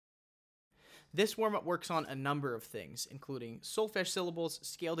This warm-up works on a number of things, including solfege syllables,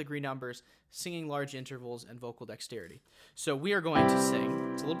 scale degree numbers, singing large intervals, and vocal dexterity. So we are going to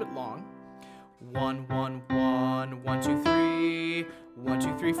sing. It's a little bit long. 1 1 1 1 2 3 1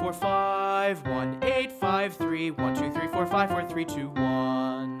 2 3 4 5 1 8 5 3 1 2 3 4 5 4 3 2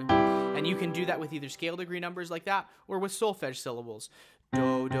 1. And you can do that with either scale degree numbers like that or with solfege syllables.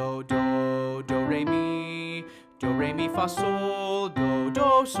 Do do do do re mi fa sol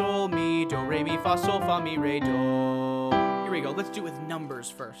do sol mi do re mi fa sol fa mi re do. Here we go. Let's do it with numbers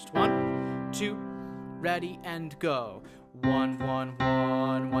first. 1 2 ready and go. 1 1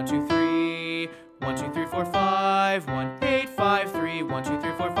 1 1 2 3 1 2 3 4 5 1 8 5 3 1 2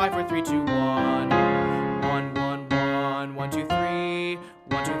 3 4 5 4 3 2 1 1 1 1 1 2 3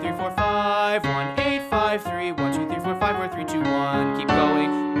 1 2 3 4 5 1 8 5 3 1 2 3 4 5 4 3 2 1. Keep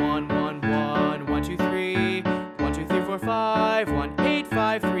going. 1 1 1 1 2 3 1 2 3 4 5 1 8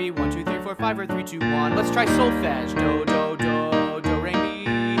 5 3 1 2 3 4 5 4 3 2 1. Let's try solfege. Do do do do re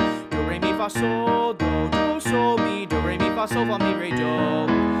mi fa sol do sol mi do re mi fa sol fa mi re do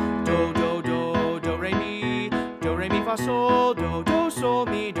do do do do re mi fa sol do sol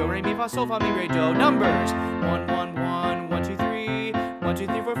mi do re mi fa sol fa mi re do. Numbers. 1 1 1 1 2 3 1 2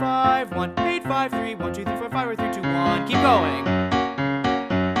 3 4 5 1 8 5 3 1 2 3 4 5 4 3 2 1. Keep going.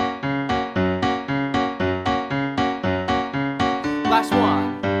 Last one.